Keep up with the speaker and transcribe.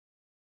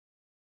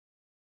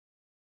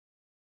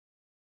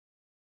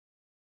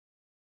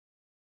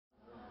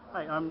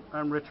Hi,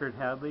 I'm Richard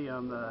Hadley.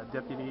 I'm the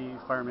Deputy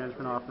Fire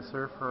Management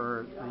Officer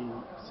for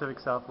the Pacific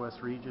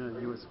Southwest region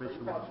of U.S. Fish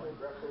and Wildlife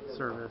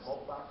Service.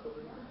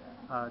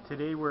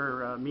 Today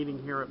we're meeting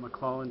here at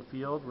McClellan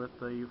Field with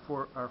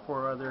our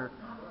four other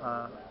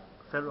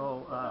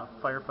federal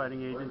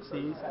firefighting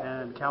agencies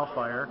and CAL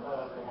FIRE,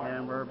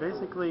 and we're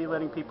basically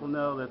letting people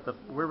know that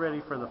we're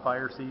ready for the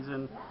fire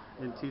season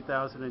in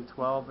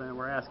 2012, and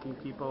we're asking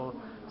people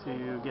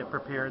to get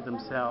prepared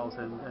themselves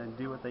and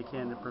do what they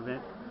can to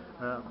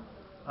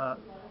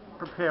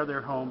prepare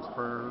their homes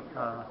for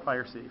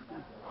fire safety.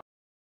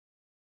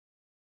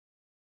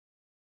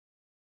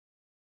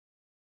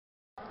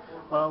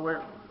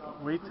 Well,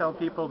 we tell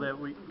people that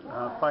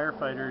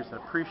firefighters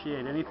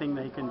appreciate anything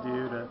they can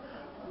do to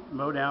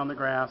mow down the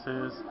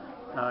grasses,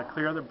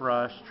 clear the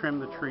brush, trim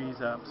the trees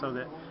up so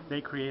that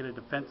they create a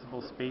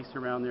defensible space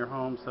around their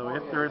home. So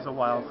if there is a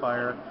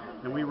wildfire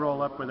and we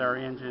roll up with our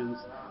engines,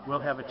 we'll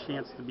have a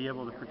chance to be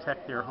able to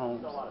protect their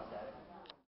homes.